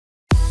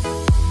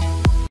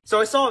So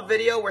I saw a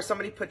video where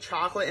somebody put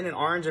chocolate in an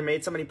orange and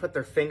made somebody put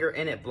their finger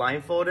in it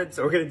blindfolded.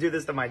 So we're gonna do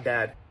this to my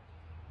dad.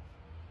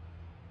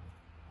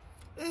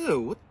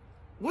 Ew,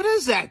 what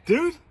is that,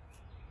 dude?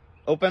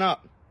 Open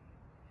up.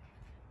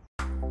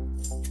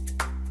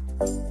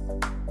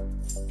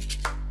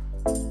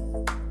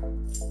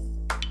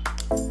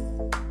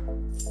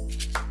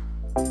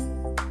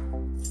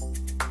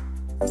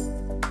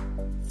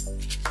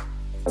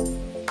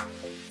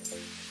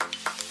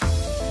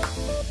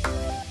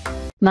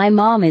 My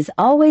mom is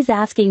always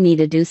asking me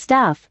to do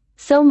stuff,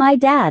 so my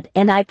dad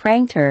and I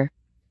pranked her.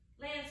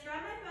 Lance,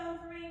 grab my phone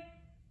for me.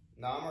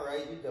 No, I'm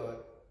alright, you do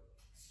it.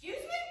 Excuse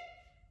me?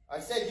 I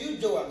said you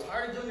do it. I'm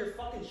tired of doing your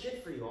fucking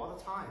shit for you all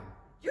the time.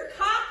 You're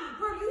cocky,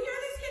 bro. You hear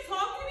this kid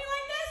talking to me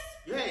like this?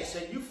 Yeah, he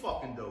said you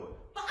fucking do it.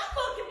 But I'm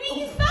fucking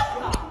beating his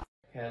stuff up.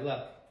 Okay,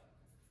 look.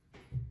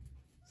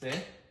 See?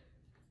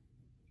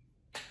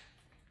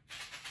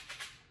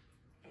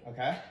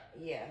 Okay?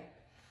 Yeah.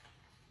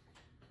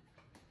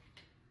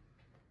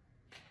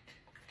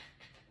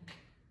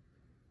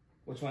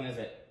 Which one is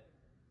it?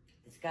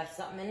 It's got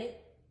something in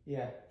it?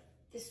 Yeah.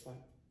 This one.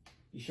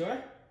 You sure?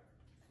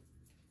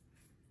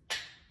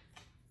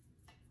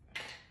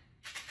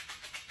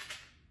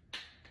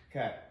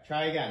 Okay,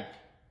 try again.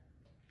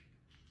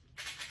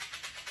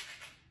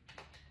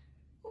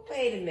 Well,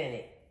 wait a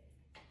minute.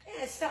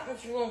 Yeah,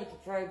 something's wrong with the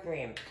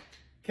program.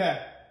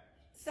 Okay,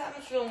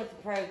 Something's wrong with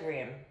the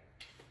program.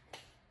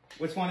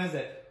 which one is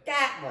it?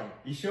 That one.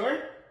 You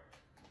sure?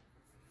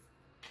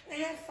 Now,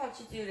 how the fuck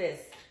you do this?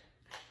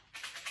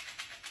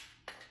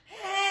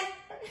 Huh?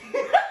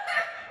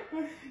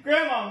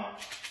 Grandma!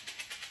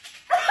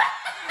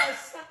 Oh,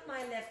 suck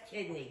my left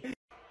kidney.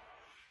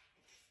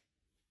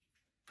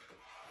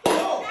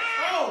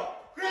 Oh!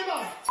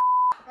 Grandma!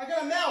 I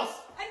got a mouse!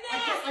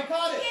 I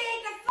caught it! Get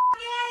the fuck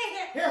out of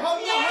here! Here, help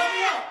me out, help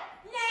me out!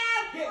 No!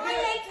 I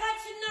ain't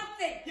touching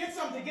nothing! Get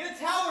something, get a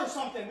towel or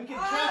something, we can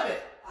trap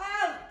it.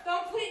 Oh,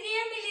 don't put it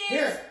near me,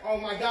 Liz! Here, oh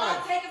my god.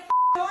 I'll take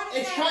a heart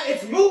attack.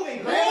 It's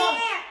moving, Grandma!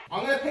 Yeah.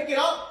 I'm gonna pick it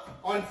up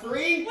on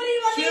 3, What do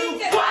you want 2,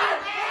 me to do? 1!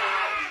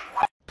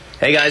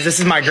 Hey guys, this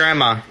is my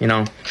grandma, you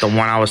know, the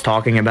one I was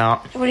talking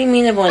about. What do you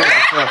mean the one?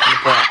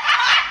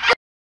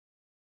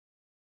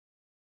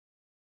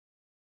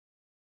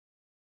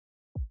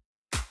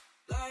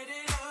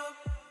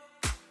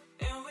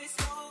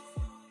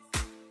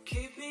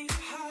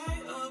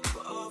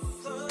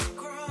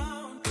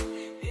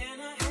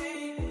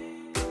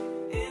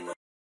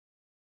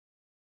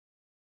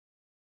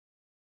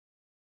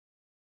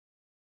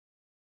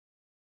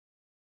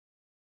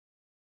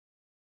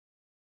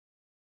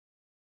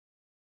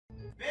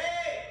 Babe,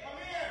 come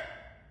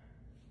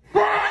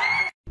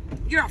here!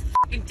 You're a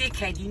fucking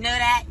dickhead, you know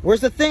that?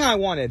 Where's the thing I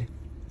wanted?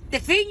 The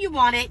thing you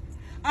wanted,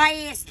 I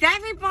asked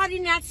everybody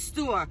in that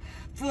store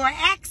for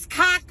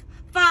X-Cock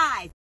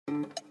 5.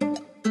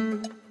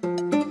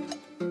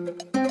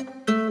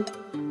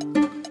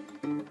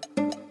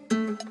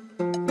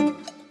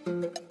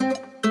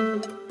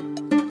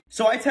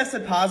 So I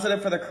tested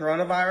positive for the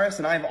coronavirus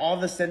and I have all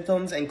the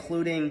symptoms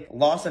including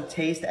loss of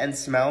taste and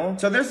smell.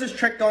 So there's this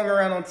trick going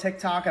around on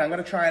TikTok and I'm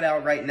gonna try it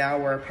out right now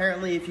where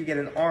apparently if you get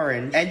an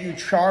orange and you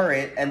char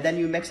it and then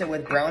you mix it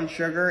with brown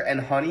sugar and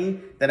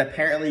honey, then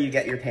apparently you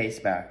get your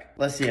taste back.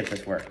 Let's see if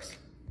this works.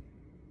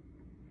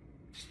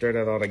 Stir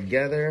that all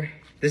together.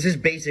 This is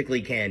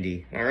basically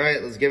candy. All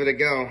right, let's give it a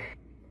go.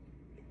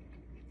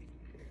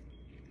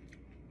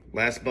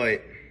 Last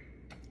bite.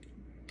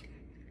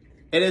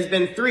 It has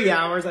been 3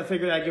 hours. I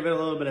figured I'd give it a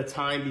little bit of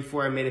time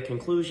before I made a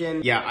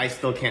conclusion. Yeah, I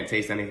still can't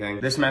taste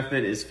anything. This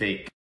method is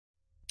fake.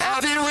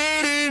 I've been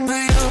waiting for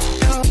you.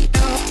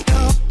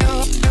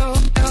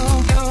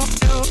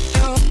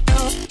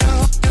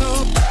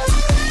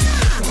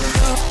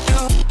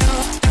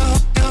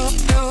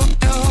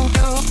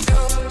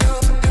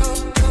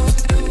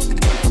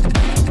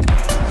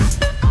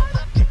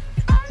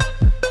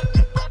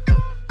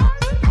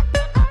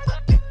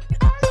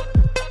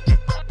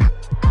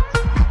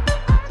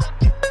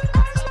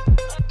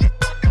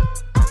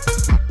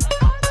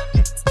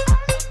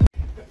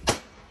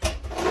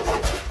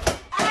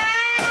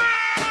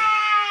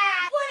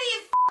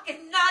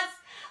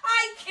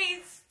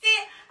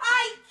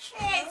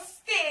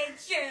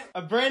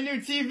 A brand new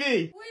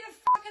TV. Where the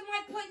fuck am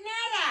I putting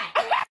that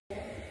at?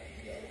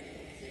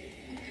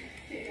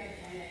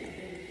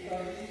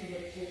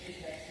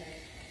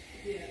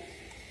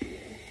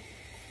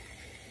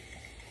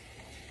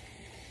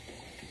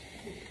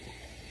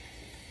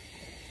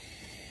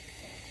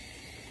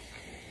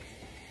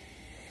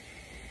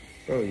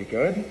 Bro, you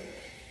good?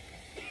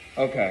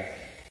 Okay.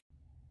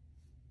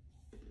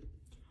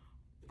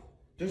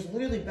 There's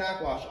literally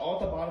backwash all at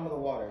the bottom of the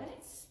water. I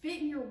didn't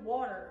spit in your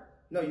water.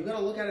 No, you gotta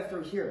look at it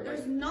through here.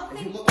 There's like, nothing.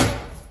 If you look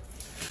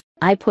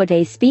I put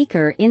a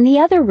speaker in the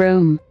other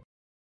room.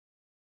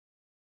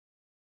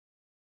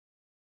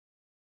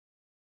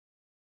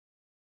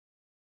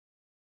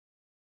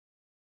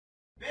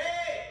 Babe,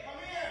 come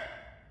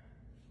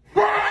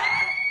here!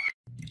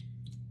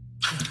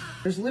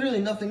 There's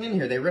literally nothing in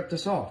here. They ripped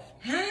us off.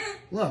 Huh?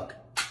 Look.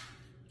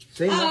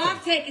 See, Oh, nothing. I'm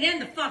taking him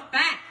the fuck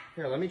back.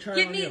 Here, let me try it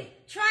Give on me, you.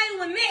 try it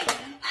with me.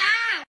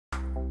 Ah!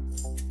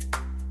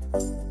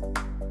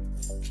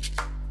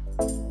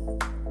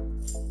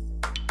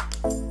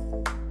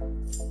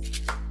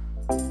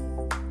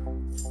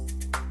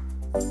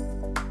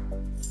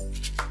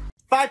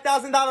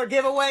 $5,000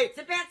 giveaway. It's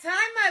about time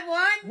I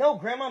won. No,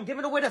 Grandma, I'm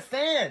giving it away to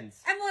fans.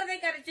 And what do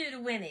they got to do to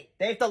win it?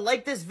 They have to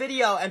like this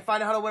video and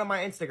find out how to win on my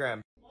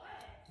Instagram. What?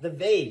 The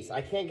vase.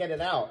 I can't get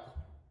it out.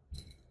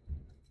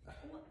 How'd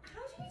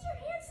you get your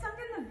hand stuck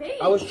in the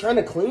vase? I was trying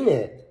to clean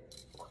it.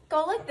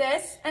 Go like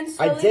this and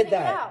slowly I did take it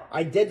that. out.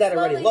 I did that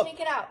already. Slowly Look, take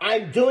it out.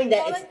 I'm doing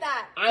that. Go It's, like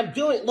that. I'm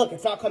doing. Look,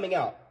 it's not coming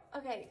out.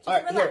 Okay, just All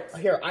right, relax.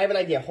 here. I have an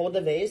idea. Hold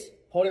the vase.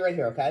 Hold it right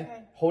here, okay?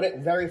 Okay. Hold it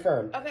very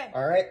firm. Okay.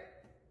 All right.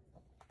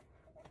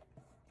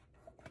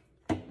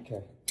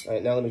 Okay. All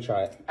right. Now let me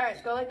try it. All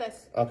right, go like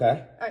this.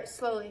 Okay. All right,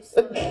 slowly,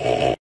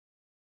 slowly.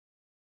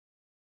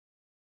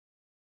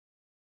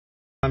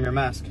 I'm your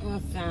mask.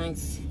 Oh,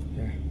 thanks.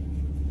 Here.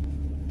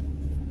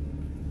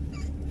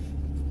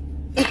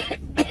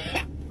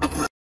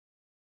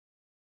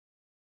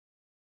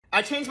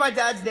 I changed my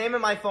dad's name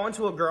in my phone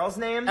to a girl's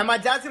name, and my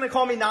dad's gonna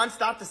call me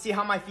nonstop to see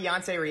how my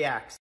fiance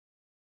reacts.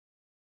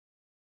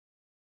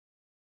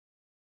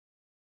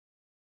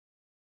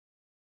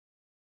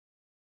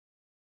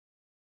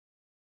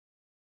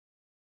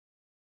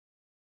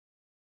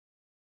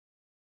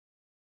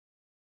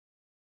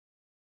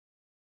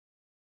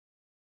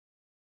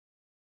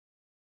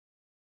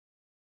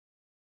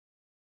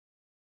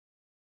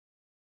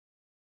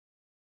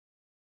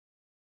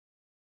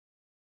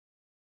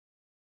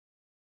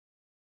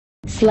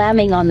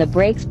 Slamming on the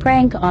brakes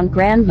prank on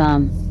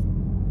grandmom.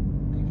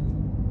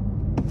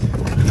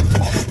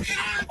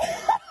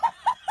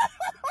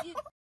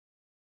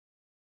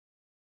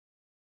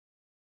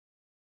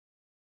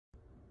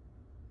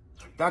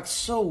 That's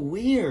so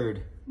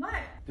weird. What?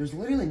 There's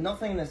literally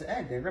nothing in this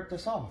egg. They ripped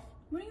this off.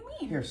 What do you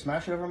mean? Here,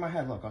 smash it over my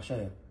head. Look, I'll show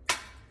you.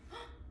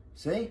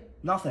 See?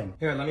 Nothing.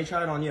 Here, let me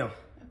try it on you.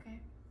 Okay.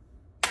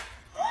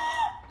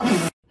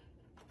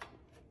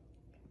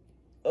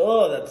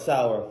 Oh, that's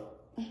sour.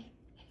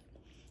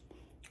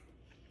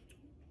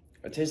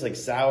 It tastes like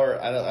sour.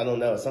 I don't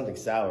know. It's something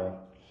sour.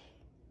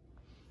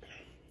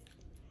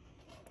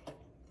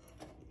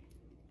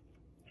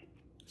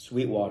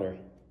 Sweet water.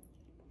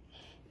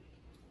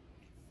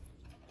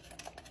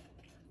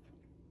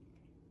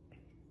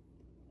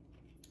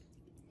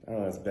 I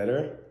don't know. It's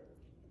bitter.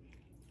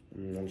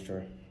 I'm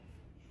sure.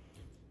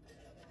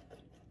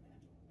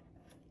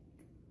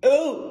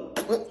 Ooh!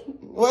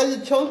 Why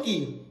is it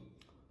chunky?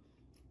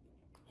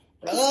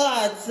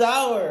 Ah, it's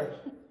sour.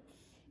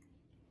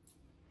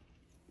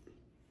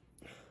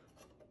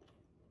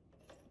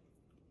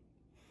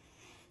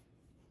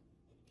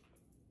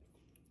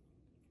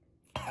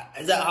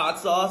 Is that hot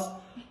sauce?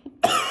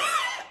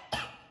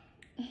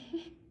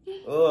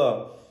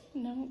 Ugh.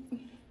 No.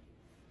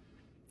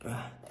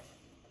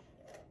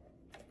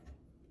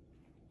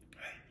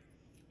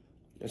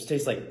 This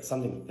tastes like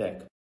something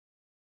thick.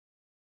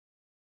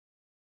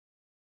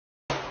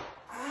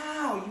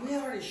 Ow, you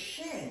hard as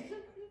shit.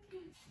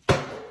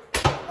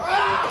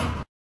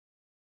 Ah!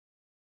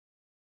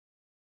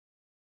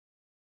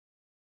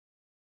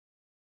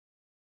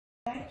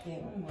 Thank you.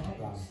 Oh, my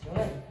God.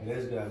 It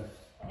is good.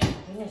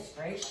 Goodness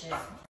gracious.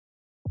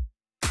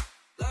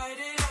 Light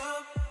it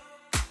up,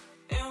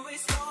 and we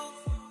smoke.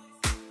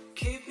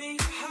 Keep me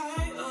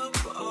high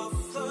up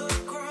off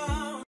the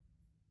ground.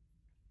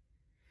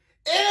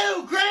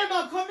 Ew,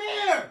 Grandma, come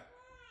here!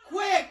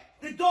 Quick!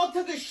 The dog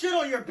took a shit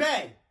on your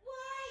bed.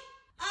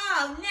 What?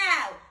 Oh,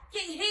 no.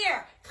 Get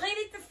here. Clean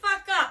it the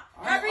fuck up.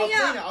 Hurry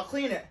up. I'll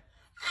clean it.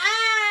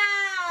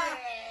 Ah!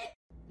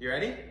 You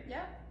ready?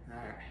 Yep.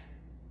 Alright.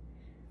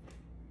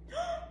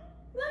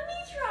 Let me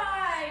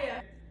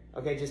try.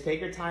 Okay, just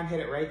take your time, hit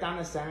it right down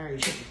the center.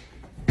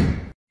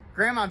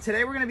 Grandma,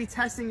 today we're gonna be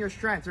testing your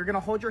strength. You're gonna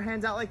hold your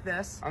hands out like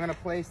this. I'm gonna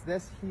place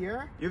this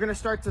here. You're gonna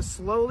start to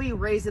slowly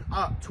raise it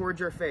up towards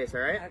your face,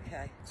 all right?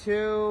 Okay.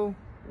 2,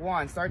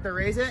 1, start to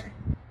raise it.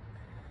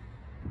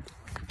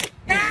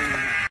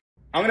 I'm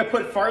gonna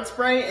put fart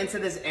spray into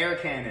this air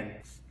cannon.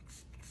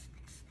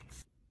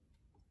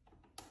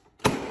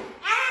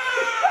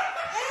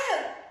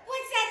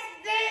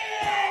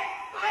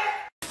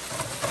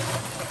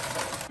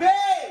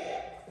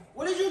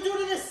 What did you do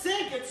to the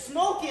sink? It's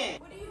smoking.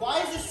 Why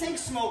is the sink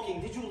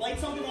smoking? Did you light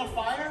something on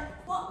fire?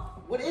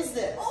 What is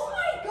this? Oh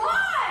my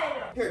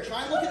god! Here,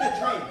 try and look at the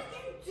drain. What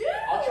did you do?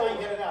 I'll try and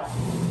get it out.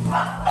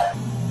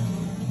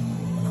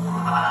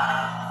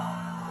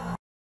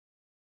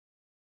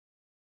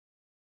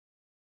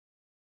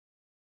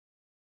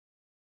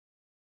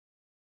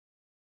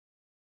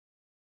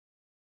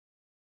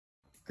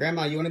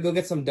 Grandma, you want to go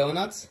get some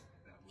donuts?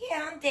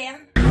 Yeah, I'm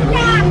down.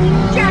 Stop!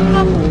 Stop!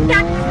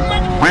 Stop this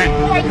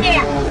motherfucker right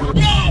there!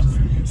 Let's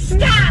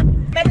stop!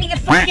 Let me the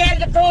fuck out of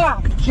the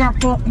car!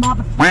 Jerk off,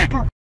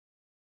 motherfucker!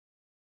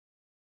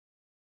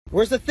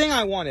 Where's the thing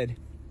I wanted?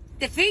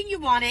 The thing you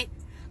wanted,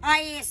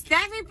 I asked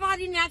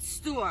everybody in that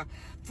store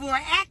for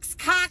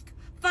X-Cock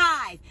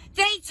 5.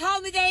 They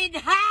told me they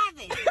didn't have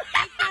it.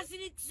 It doesn't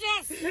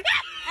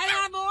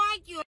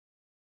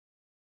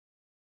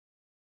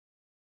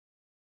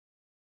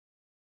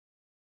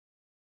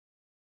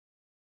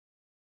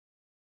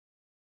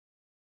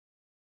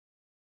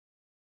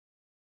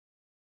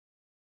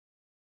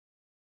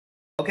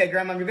Okay,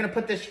 Grandma, you're gonna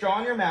put this straw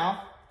in your mouth,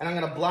 and I'm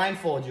gonna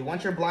blindfold you.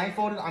 Once you're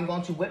blindfolded, I'm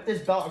going to whip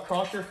this belt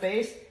across your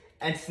face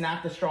and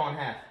snap the straw in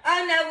half.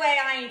 Oh, no way,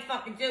 I ain't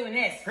fucking doing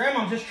this.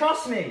 Grandma, just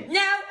trust me.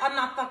 No, I'm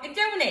not fucking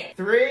doing it.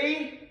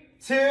 3,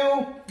 2,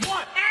 1. Ah!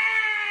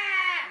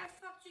 How the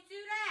fuck you do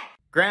that?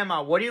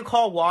 Grandma, what do you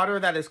call water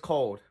that is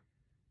cold?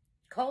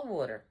 Cold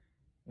water.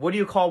 What do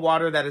you call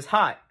water that is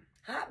hot?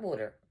 Hot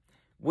water.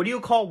 What do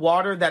you call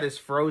water that is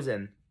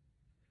frozen?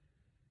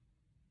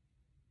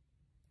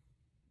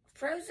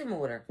 Frozen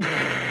water.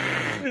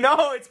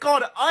 No, it's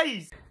called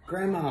ice.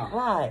 Grandma,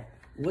 What?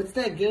 what's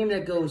that game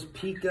that goes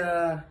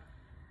Pika?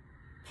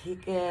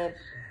 Peekaboo.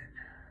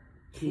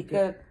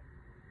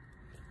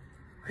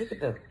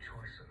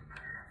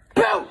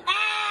 Boo!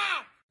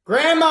 Ah!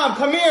 Grandma,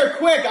 come here,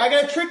 quick. I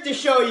got a trick to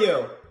show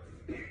you.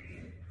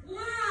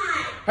 What?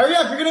 Hurry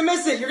up, you're gonna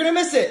miss it. You're gonna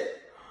miss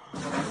it.